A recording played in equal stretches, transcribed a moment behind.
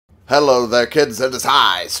Hello there, kids. It is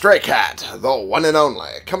I, Stray Cat, the one and only,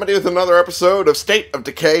 coming to you with another episode of State of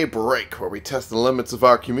Decay Break, where we test the limits of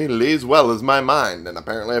our community as well as my mind, and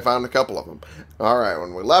apparently I found a couple of them. Alright,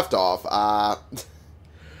 when we left off, I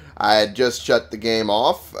had just shut the game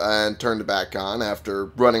off and turned it back on after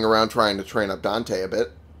running around trying to train up Dante a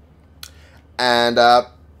bit. And,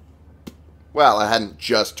 well, I hadn't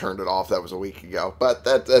just turned it off, that was a week ago, but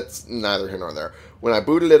that's neither here nor there. When I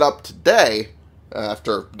booted it up today,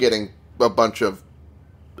 after getting a bunch of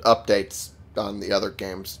updates on the other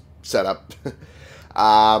game's setup,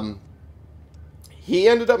 he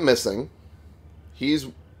ended up missing. He's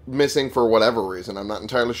missing for whatever reason. I'm not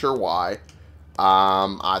entirely sure why.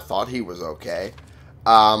 I thought he was okay.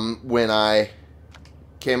 When I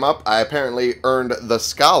came up, I apparently earned the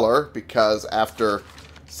Scholar because after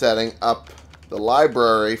setting up the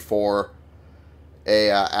library for a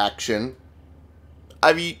action,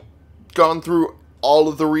 I've gone through all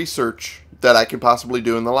of the research that I could possibly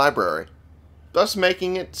do in the library, thus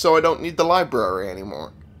making it so I don't need the library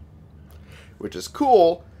anymore. Which is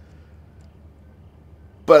cool,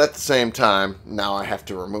 but at the same time, now I have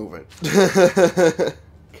to remove it.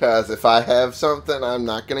 Because if I have something I'm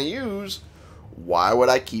not going to use, why would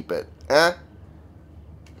I keep it?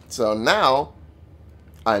 So now,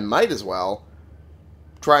 I might as well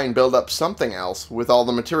try and build up something else with all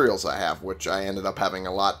the materials I have, which I ended up having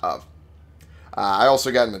a lot of. I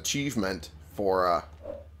also got an achievement for,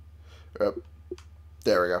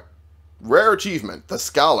 there we go. Rare achievement, the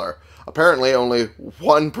Scholar. Apparently only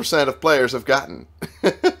 1% of players have gotten.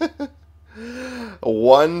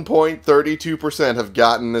 1.32% have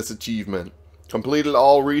gotten this achievement. Completed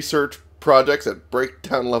all research projects at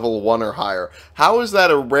breakdown level 1 or higher. How is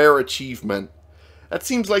that a rare achievement? That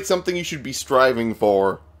seems like something you should be striving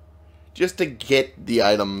for. Just to get the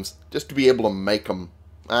items. Just to be able to make them.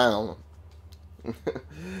 I don't know.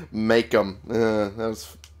 Make them. That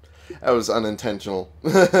was unintentional.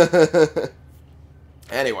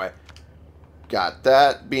 Anyway, got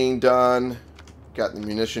that being done. Got the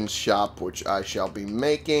munitions shop, which I shall be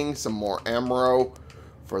making some more ammo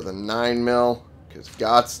for the 9mm, because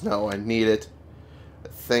gods know I need it. I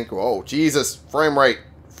think. Oh Jesus! Frame rate.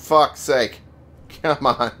 Fuck's sake! Come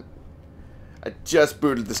on! I just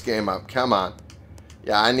booted this game up. Come on!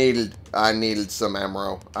 Yeah, I needed some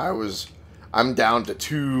ammo. I'm down to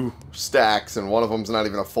 2 stacks, and one of them's not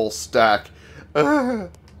even a full stack. Oh,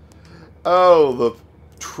 the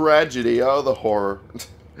tragedy. Oh, the horror.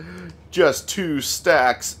 Just 2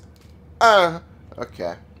 stacks.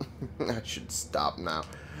 Okay. I should stop now.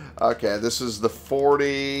 Okay, this is the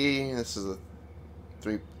 40. This is the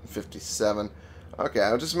 357. Okay,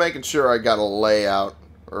 I'm just making sure I got a layout,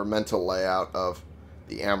 or a mental layout of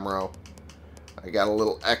the ammo. I got a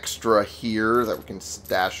little extra here that we can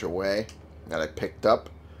stash away. That I picked up.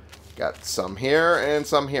 Got some here and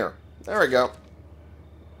some here. There we go.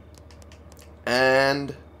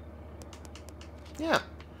 And yeah,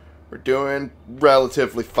 we're doing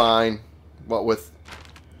relatively fine. What with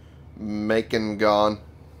Macon gone,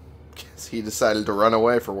 guess he decided to run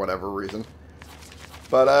away for whatever reason.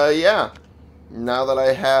 But yeah, now that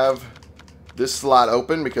I have this slot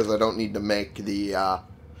open because I don't need to make the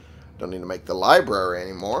library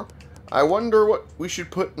anymore. I wonder what we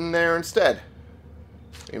should put in there instead.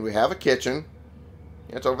 And we have a kitchen.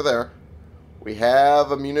 Yeah, it's over there. We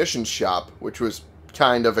have a munitions shop, which was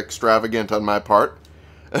kind of extravagant on my part.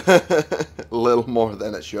 A little more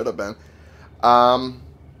than it should have been.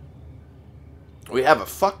 We have a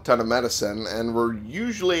fuck ton of medicine, and we're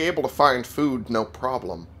usually able to find food no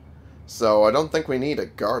problem. So I don't think we need a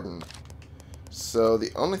garden. So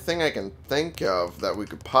the only thing I can think of that we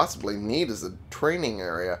could possibly need is a training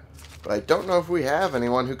area. But I don't know if we have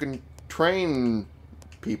anyone who can train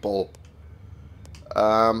people.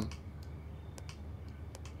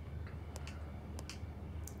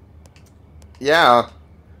 Yeah.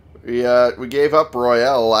 We gave up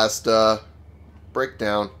Royale last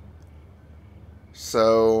breakdown.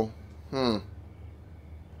 So,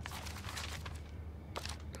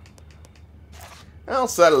 I'll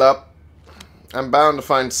set it up. I'm bound to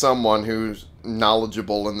find someone who's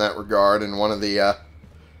knowledgeable in that regard in one of the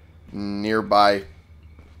nearby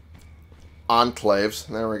enclaves.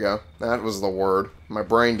 There we go. That was the word. My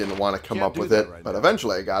brain didn't want to come up with it, but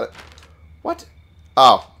eventually I got it. What?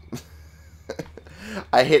 Oh.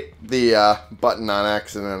 I hit the button on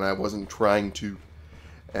accident and I wasn't trying to.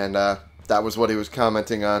 And that was what he was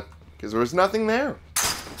commenting on. Because there was nothing there.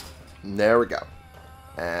 And there we go.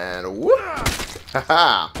 And whoop!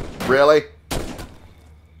 Haha! Really?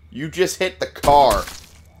 You just hit the car.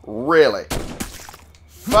 Really?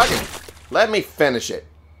 Fucking let me finish it.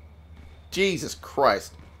 Jesus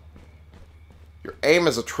Christ. Your aim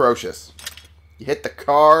is atrocious. You hit the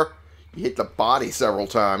car. You hit the body several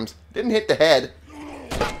times. Didn't hit the head.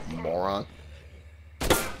 Moron.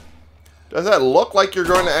 Does that look like you're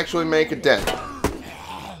going to actually make a dent?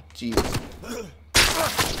 Jesus.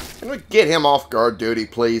 Can we get him off guard duty,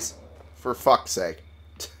 please? For fuck's sake.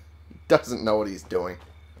 He doesn't know what he's doing.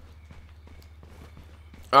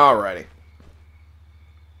 Alrighty.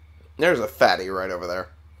 There's a fatty right over there.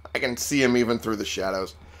 I can see him even through the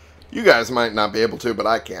shadows. You guys might not be able to, but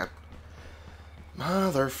I can.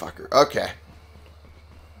 Motherfucker. Okay.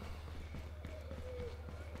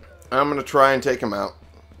 I'm going to try and take him out.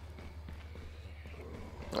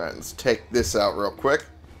 Alright, let's take this out real quick.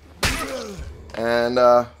 And,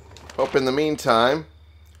 hope in the meantime,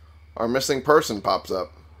 our missing person pops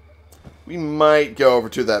up. We might go over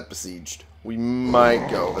to that besieged. We might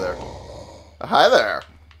go over there. Hi there.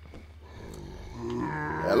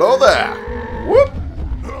 Hello there. Whoop.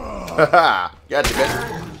 Haha. Gotcha,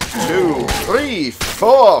 bitch. 2, 3,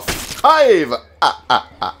 4, 5.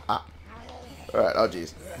 Alright, oh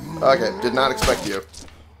jeez. Okay, did not expect you.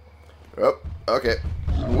 Oh, okay.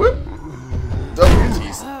 Whoop. Oh,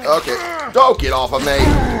 jeez. Okay. Don't get off of me.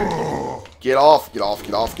 Get off, get off,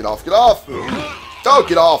 get off, get off, get off. Don't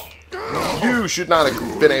get off. You should not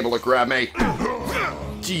have been able to grab me.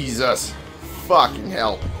 Jesus. Fucking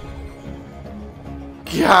hell.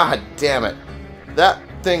 God damn it. That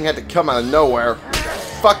thing had to come out of nowhere.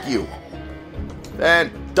 Fuck you.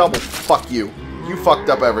 And double fuck you. You fucked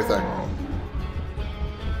up everything.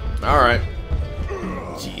 Alright.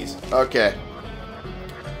 Jeez. Okay.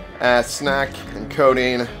 Snack and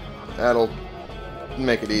codeine. That'll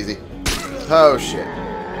make it easy. Oh shit.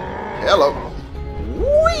 Hello.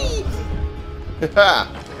 Whee! Ha!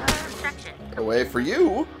 Away for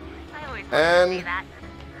you. And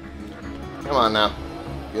come on now.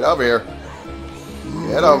 Get over here.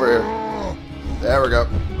 Get over here. There we go.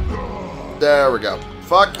 There we go.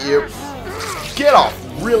 Fuck you. Get off.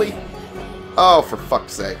 Really? Oh, for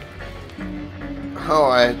fuck's sake. Oh,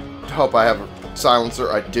 I hope I have a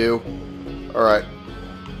silencer. I do. Alright.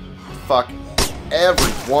 Fuck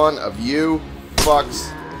every one of you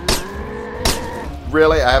fucks.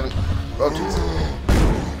 Really? I haven't... Oh, jeez.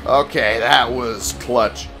 Okay, that was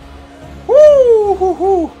clutch. Woo! Hoo,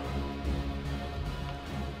 hoo.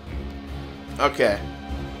 Okay.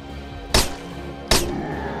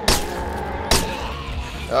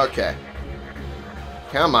 Okay.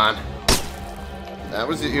 Come on. That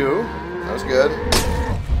was you. That was good.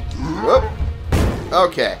 Whoop.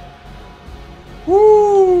 Okay.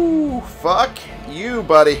 Woo! Fuck you,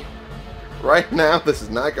 buddy. Right now, this is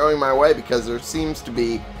not going my way because there seems to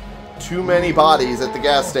be too many bodies at the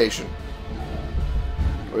gas station.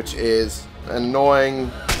 Which is an annoying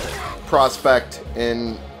prospect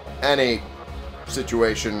in any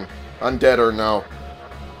situation, undead or no.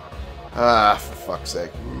 Ah, for fuck's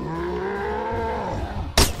sake.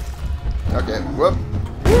 Okay, whoop.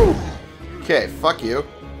 Woo! Okay, fuck you.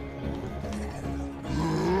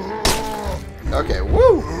 Okay,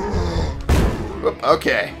 woo! Whoop,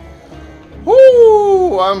 okay.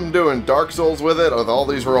 Woo! I'm doing Dark Souls with it with all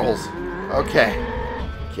these rolls. Okay.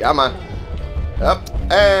 Come on. Up,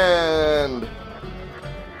 and...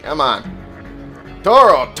 Come on.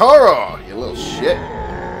 Toro! Toro! You little shit.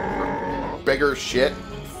 Bigger shit.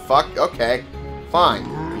 Fuck. Okay. Fine.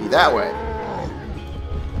 Be that way.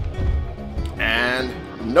 And...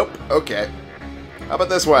 Nope. Okay. How about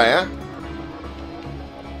this way, huh?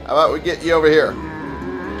 How about we get you over here?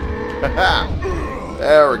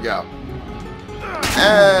 There we go.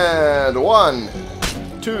 And 1,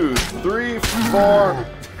 2, 3, 4.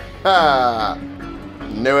 Ha!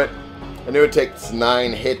 Knew it. I knew it takes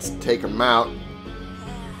 9 hits to take him out.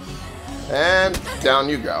 And down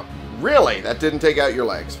you go. Really? That didn't take out your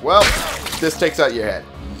legs. Well, this takes out your head.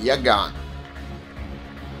 You're gone.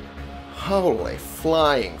 Holy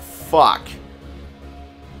flying fuck.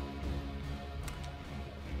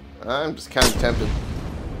 I'm just kind of tempted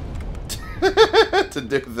to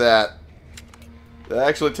do that. Did I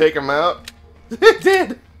actually take him out? It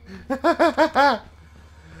did!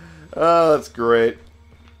 Oh, that's great.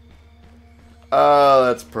 Oh,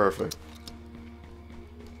 that's perfect.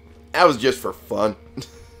 That was just for fun.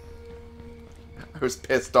 I was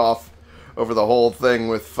pissed off over the whole thing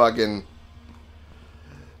with fucking...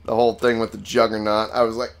 The whole thing with the Juggernaut. I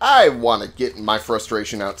was like, I want to get my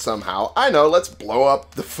frustration out somehow. I know, let's blow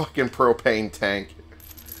up the fucking propane tank.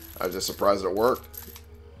 I was just surprised it worked.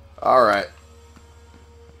 Alright.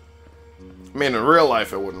 I mean, in real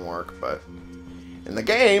life it wouldn't work, but... In the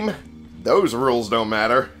game, those rules don't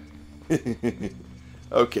matter.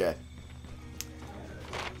 Okay.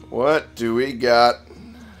 What do we got?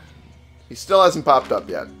 He still hasn't popped up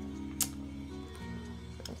yet. And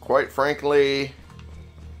quite frankly,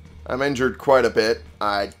 I'm injured quite a bit.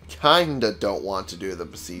 I kinda don't want to do the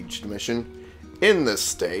besieged mission in this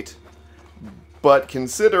state. But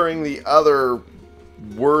considering the other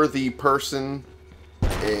worthy person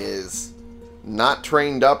is not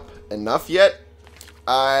trained up enough yet,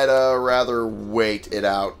 I'd rather wait it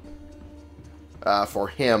out for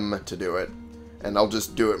him to do it. And I'll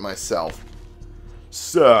just do it myself.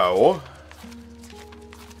 So,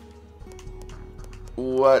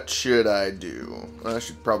 what should I do? I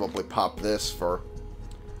should probably pop this for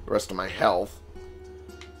the rest of my health.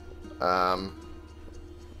 That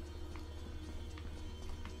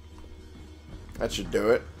should do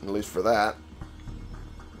it, at least for that.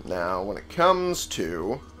 Now, when it comes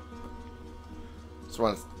to... just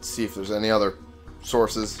want to see if there's any other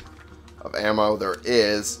sources of ammo. There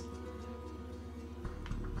is.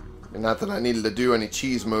 And not that I needed to do any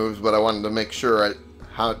cheese moves, but I wanted to make sure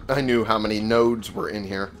I knew how many nodes were in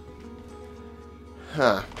here.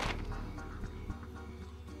 Huh.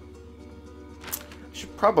 I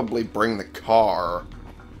should probably bring the car.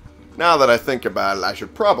 Now that I think about it, I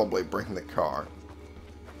should probably bring the car.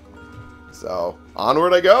 So,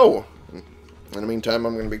 onward I go. In the meantime,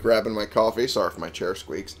 I'm going to be grabbing my coffee. Sorry if my chair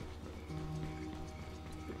squeaks.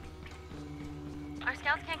 Our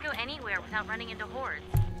scouts can't go anywhere without running into hordes.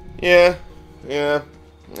 Yeah,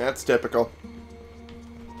 that's typical.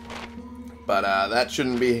 But that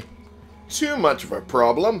shouldn't be too much of a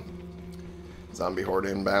problem. Zombie horde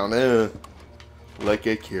inbound. Like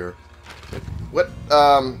a cure. What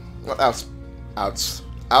else?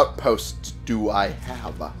 Outposts do I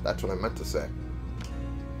have? That's what I meant to say.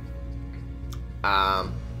 I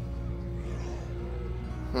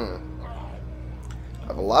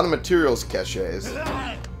have a lot of materials caches.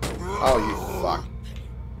 Oh, you fuck.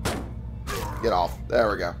 Get off. There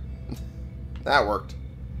we go. That worked.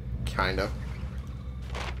 Kind of.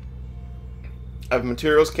 I have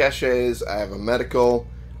materials caches. I have a medical.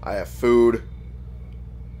 I have food.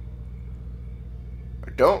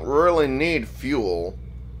 I don't really need fuel.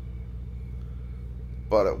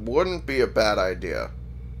 But it wouldn't be a bad idea.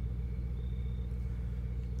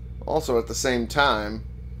 Also, at the same time...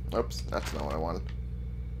 oops, that's not what I wanted.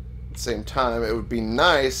 At the same time, it would be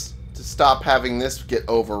nice to stop having this get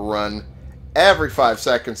overrun every 5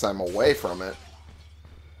 seconds I'm away from it.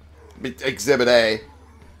 Exhibit A. I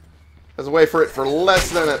was away for it for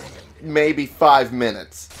less than maybe 5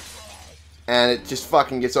 minutes. And it just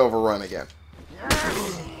fucking gets overrun again.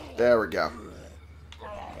 There we go.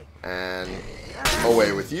 And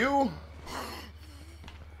away with you.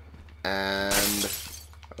 And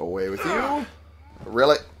away with you.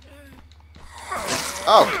 Really?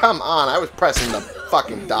 Oh, come on. I was pressing the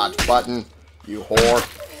fucking dodge button, you whore.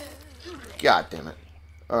 God damn it.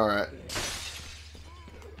 Alright.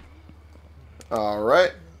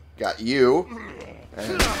 Alright. Got you.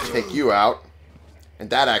 And take you out. And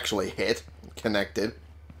that actually hit. Connected.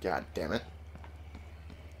 God damn it.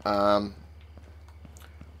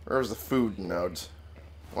 Where's the food nodes?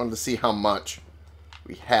 I wanted to see how much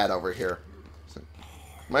we had over here. So,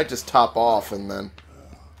 might just top off and then...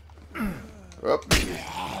 whoop.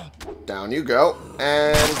 Down you go.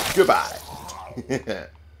 And goodbye.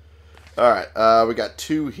 Alright, we got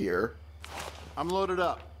 2 here. I'm loaded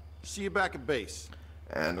up. See you back at base.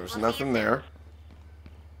 And there's nothing there.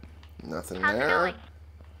 Nothing How's it there. going?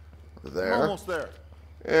 There. I'm almost there.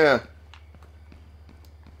 Yeah.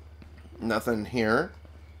 Nothing here.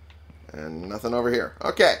 And nothing over here.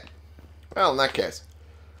 Okay. Well, in that case,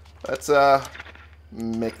 let's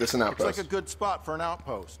make this an outpost. Looks like a good spot for an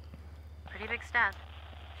outpost. Pretty big stuff.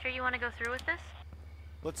 Sure you want to go through with this?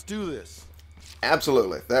 Let's do this.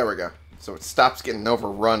 Absolutely. There we go. So it stops getting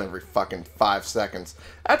overrun every fucking 5 seconds.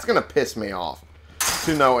 That's gonna piss me off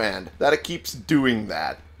to no end. That it keeps doing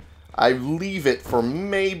that. I leave it for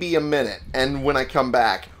maybe a minute, and when I come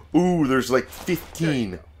back, ooh, there's like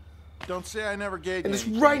 15. Don't say I never gave you And it's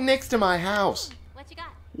any right keys. next to my house. What you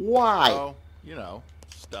got? Why? Oh, you know,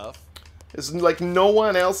 stuff. Is like no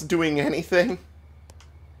one else doing anything?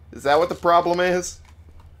 Is that what the problem is?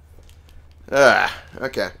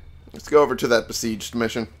 Okay. Let's go over to that besieged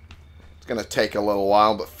mission. It's gonna take a little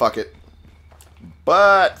while, but fuck it.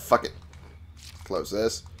 But fuck it. Close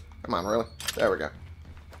this. Come on, really? There we go.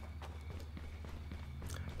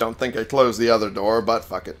 Don't think I closed the other door, but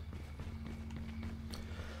fuck it.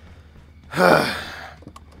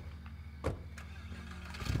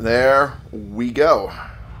 There we go.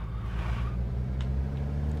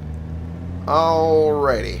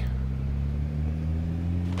 Alrighty.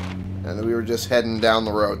 And we were just heading down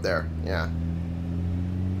the road there. Yeah.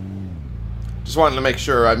 Just wanted to make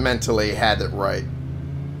sure I mentally had it right.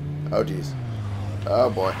 Oh, jeez. Oh,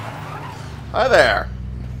 boy. Hi there.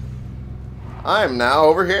 I'm now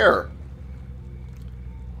over here.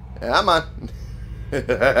 Yeah, I'm on.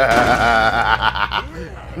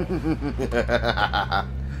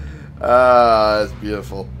 That's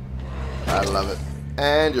beautiful. I love it.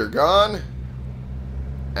 And you're gone.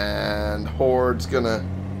 And Horde's gonna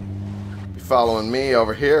be following me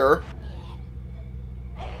over here.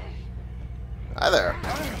 Hi there.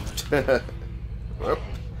 Whoop.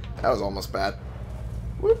 That was almost bad.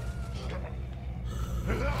 Whoop.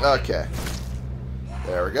 Okay.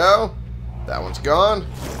 There we go. That one's gone.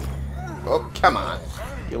 Oh, come on.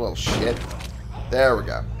 You little shit. There we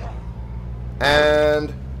go.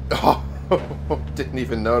 And... Oh, didn't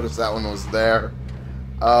even notice that one was there.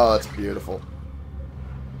 Oh, that's beautiful.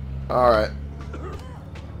 Alright.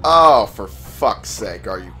 Oh, for fuck's sake.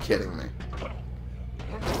 Are you kidding me?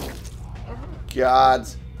 God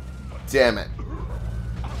damn it.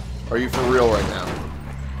 Are you for real right now?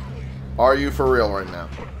 Are you for real right now?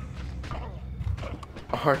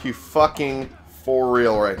 Are you fucking for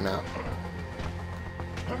real right now?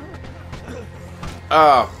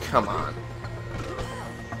 Oh, come on.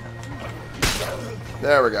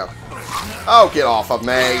 There we go. Oh, get off of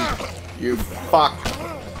me. You fuck.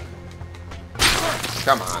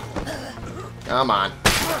 Come on. Come on.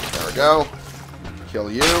 There we go. Kill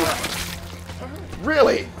you.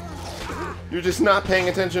 Really? You're just not paying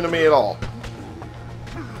attention to me at all.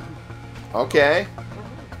 Okay.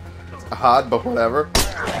 It's odd, but whatever.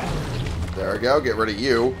 There we go. Get rid of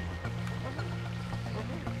you.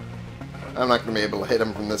 I'm not going to be able to hit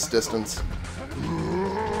him from this distance.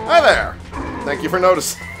 Hi there. Thank you for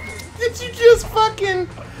noticing. Did you just fucking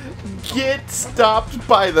get stopped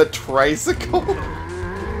by the tricycle?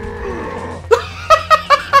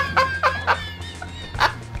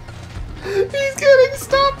 He's getting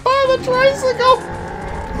stopped by the tricycle.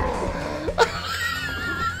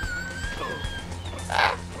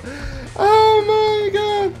 Oh my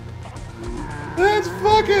god. That's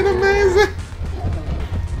fucking amazing.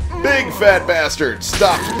 Big fat bastard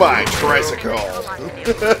stopped by tricycle.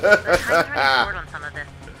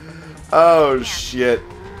 Oh shit.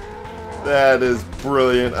 That is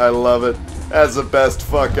brilliant. I love it. That's the best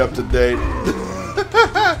fuck up to date.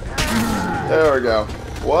 There we go.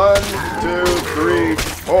 1, 2, 3,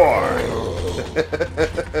 4.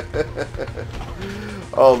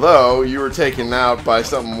 Although you were taken out by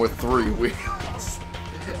something with 3 wheels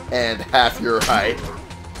and half your height.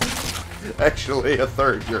 Actually, a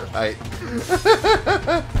third your height.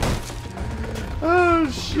 Oh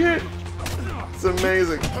shit! It's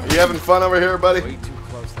amazing. Are you having fun over here, buddy? Way too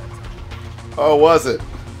close that time. Oh, was it?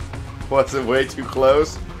 Was it way too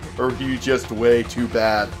close, or were you just way too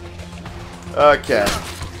bad? Okay.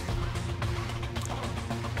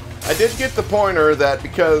 I did get the pointer that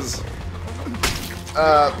because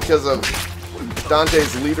of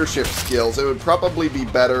Dante's leadership skills, it would probably be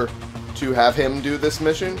better to have him do this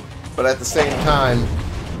mission. But at the same time,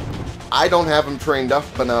 I don't have him trained up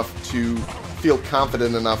enough to feel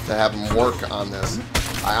confident enough to have him work on this.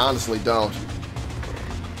 I honestly don't.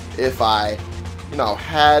 If I, you know,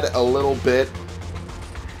 had a little bit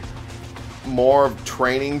more of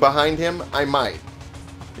training behind him, I might.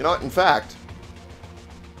 You know what? In fact,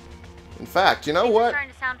 you know what?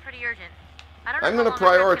 Starting to sound pretty urgent. I don't know I'm how going to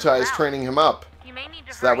long I've been prioritize out. training him up. You may need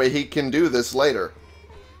to So that way hurry. he can do this later.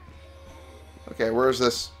 Okay, where's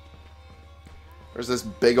this? Where's this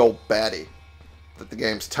big old baddie that the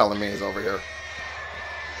game's telling me is over here?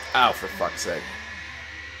 Ow, for fuck's sake.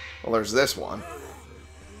 Well, there's this one.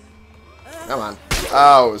 Come on.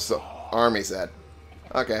 Oh, it was the army's head.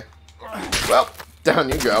 Okay. Well, down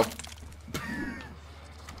you go.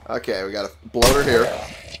 Okay, we got a bloater here.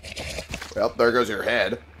 Well, there goes your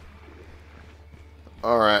head.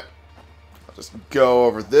 Alright. I'll just go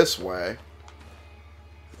over this way.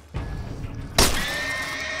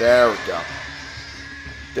 There we go.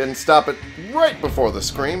 Didn't stop it right before the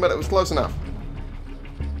screen, but it was close enough.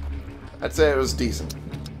 I'd say it was decent.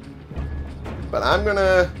 But I'm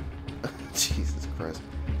gonna... Jesus Christ.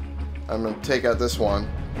 I'm gonna take out this one.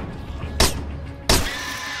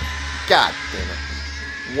 God damn it.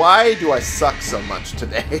 Why do I suck so much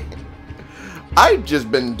today? I've just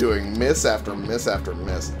been doing miss after miss after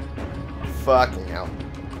miss. Fucking hell.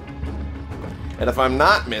 And if I'm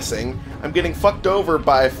not missing, I'm getting fucked over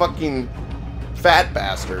by a fucking fat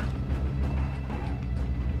bastard.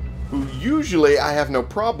 Who usually I have no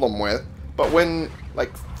problem with, but when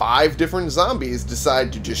like 5 different zombies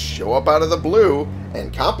decide to just show up out of the blue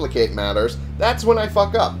and complicate matters, that's when I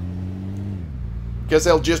fuck up. Because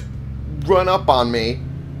they'll just run up on me,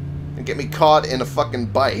 and get me caught in a fucking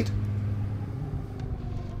bite.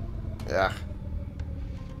 Yeah.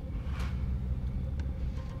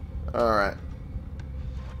 Alright.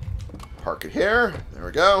 Park it here. There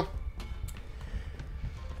we go.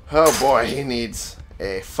 Oh boy, he needs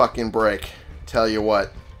a fucking break. Tell you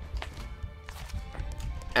what.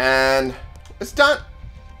 And is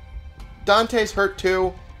Dante's hurt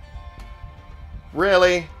too?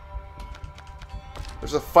 Really?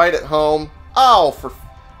 There's a fight at home. Oh, for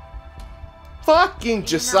fucking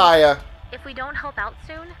Josiah. If we don't help out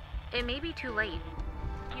soon, it may be too late.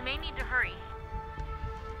 You may need to hurry.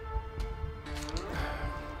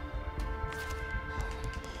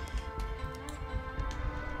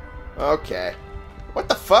 Okay. What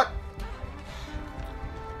the fuck?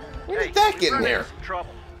 When did that get in there?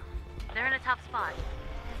 Trouble. They're in a tough spot.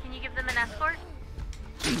 Can you give them an escort?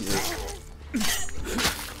 Jesus.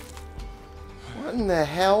 What in the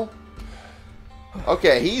hell?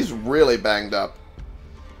 Okay, he's really banged up.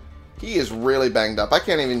 He is really banged up. I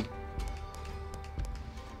can't even...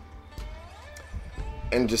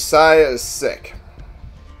 And Josiah is sick.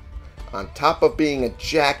 On top of being a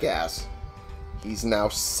jackass, he's now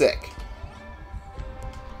sick.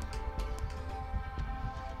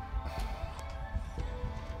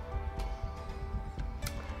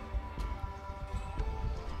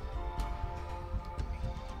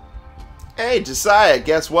 Hey, Josiah,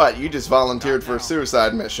 guess what? You just volunteered for a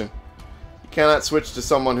suicide mission. You cannot switch to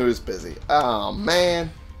someone who is busy. Oh,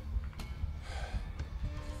 man.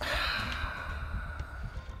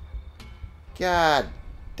 God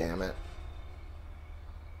damn it.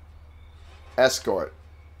 Escort.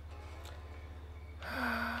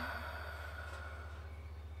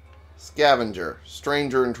 Scavenger.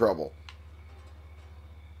 Stranger in trouble.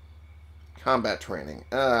 Combat training.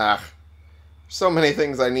 Ugh. So many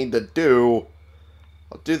things I need to do.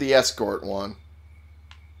 I'll do the escort one.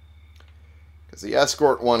 Because the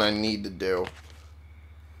escort one I need to do.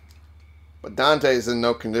 But Dante's in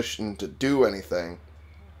no condition to do anything.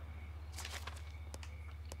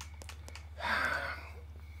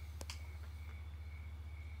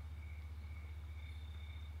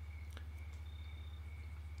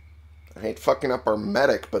 I hate fucking up our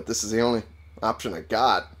medic, but this is the only option I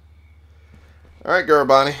got. Alright,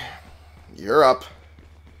 Garabani. You're up.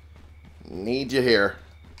 Need you here.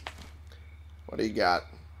 What do you got?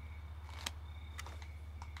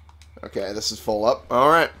 Okay, this is full up.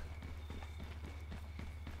 Alright.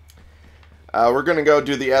 We're going to go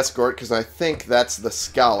do the escort, because I think that's the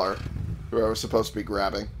scholar who I was supposed to be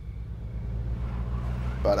grabbing.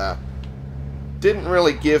 But, didn't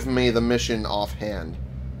really give me the mission offhand.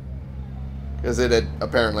 Because it had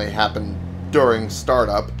apparently happened during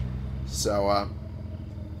startup. So,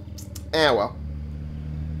 well.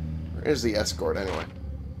 Where's the escort, anyway?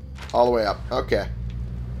 All the way up. Okay.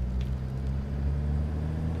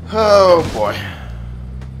 Oh, boy.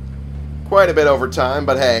 Quite a bit over time,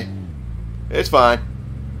 but hey. It's fine.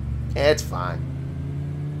 It's fine.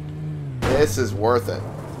 This is worth it.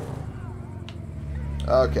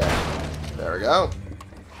 Okay. There we go.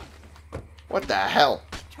 What the hell?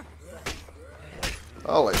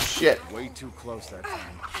 Holy shit. Way too close that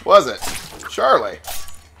time. Was it? Charlie.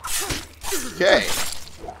 Okay.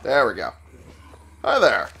 There we go. Hi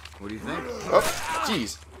there. What do you think? Oh,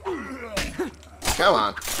 jeez. Come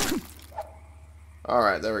on.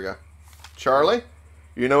 Alright, there we go. Charlie,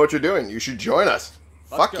 you know what you're doing. You should join us.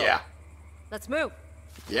 Fuck yeah. Let's move.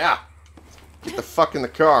 Yeah. Get the fuck in the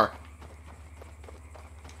car.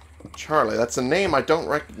 Charlie, that's a name I don't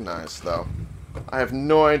recognize, though. I have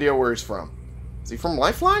no idea where he's from. Is he from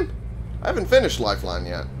Lifeline? I haven't finished Lifeline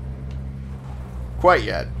yet. Quite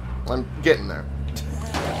yet. I'm getting there.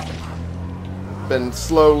 Been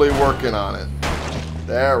slowly working on it.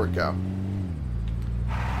 There we go.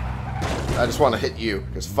 I just want to hit you,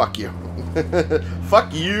 because fuck you.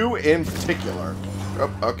 Fuck you in particular.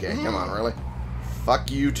 Oh, okay, come on, really?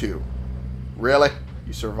 Fuck you too. Really?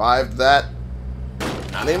 You survived that?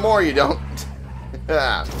 Not anymore, you don't.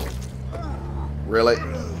 Really?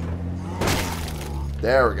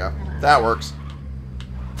 There we go. That works.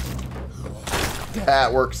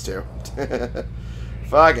 That works too.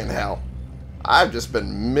 Fucking hell. I've just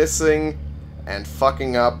been missing and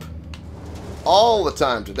fucking up all the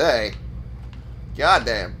time today.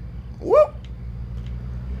 Goddamn. Whoop!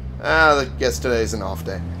 I guess today's an off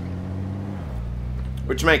day.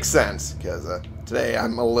 Which makes sense, because today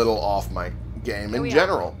I'm a little off my game in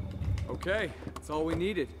general. Okay, that's all we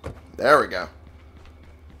needed. There we go.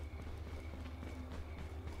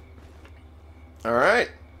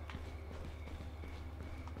 Alright.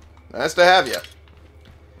 Nice to have you.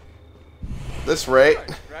 This rate.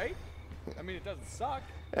 Right? I mean, it doesn't suck.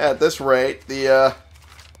 At this rate, the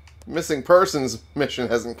missing persons mission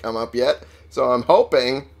hasn't come up yet, so I'm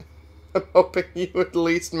hoping you at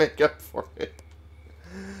least make up for it.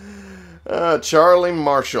 Charlie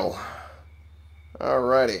Marshall.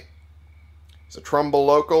 Alrighty. He's a Trumbull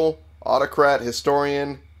local, autocrat,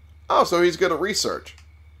 historian. Oh, so he's good at research.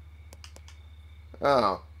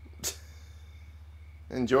 Oh.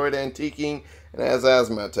 Enjoyed antiquing and has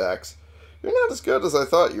asthma attacks. You're not as good as I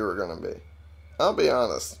thought you were going to be. I'll be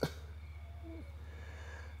honest.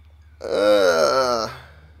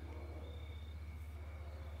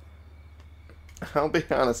 I'll be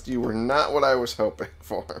honest, you were not what I was hoping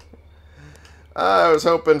for. I was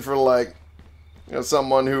hoping for, like, you know,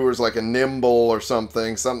 someone who was like a nimble or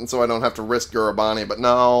something so I don't have to risk Gurabani, but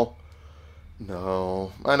no.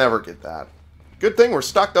 No, I never get that. Good thing we're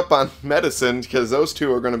stocked up on medicine, because those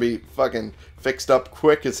two are going to be fucking fixed up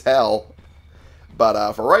quick as hell.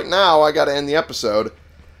 But for right now, I got to end the episode.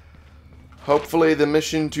 Hopefully the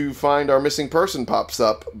mission to find our missing person pops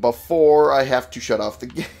up before I have to shut off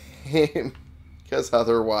the game. Because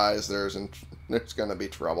otherwise there's going to be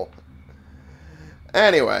trouble.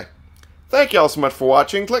 Anyway, thank you all so much for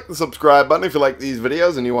watching. Click the subscribe button if you like these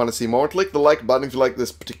videos and you want to see more. Click the like button if you like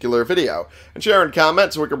this particular video. And share and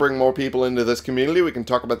comment so we can bring more people into this community. We can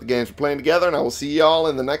talk about the games we're playing together. And I will see y'all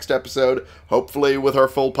in the next episode, hopefully with our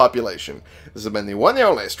full population. This has been the one and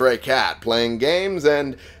only Stray Cat, playing games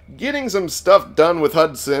and getting some stuff done with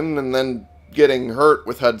Hudson, and then getting hurt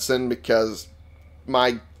with Hudson because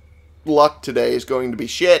my luck today is going to be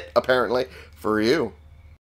shit, apparently, for you.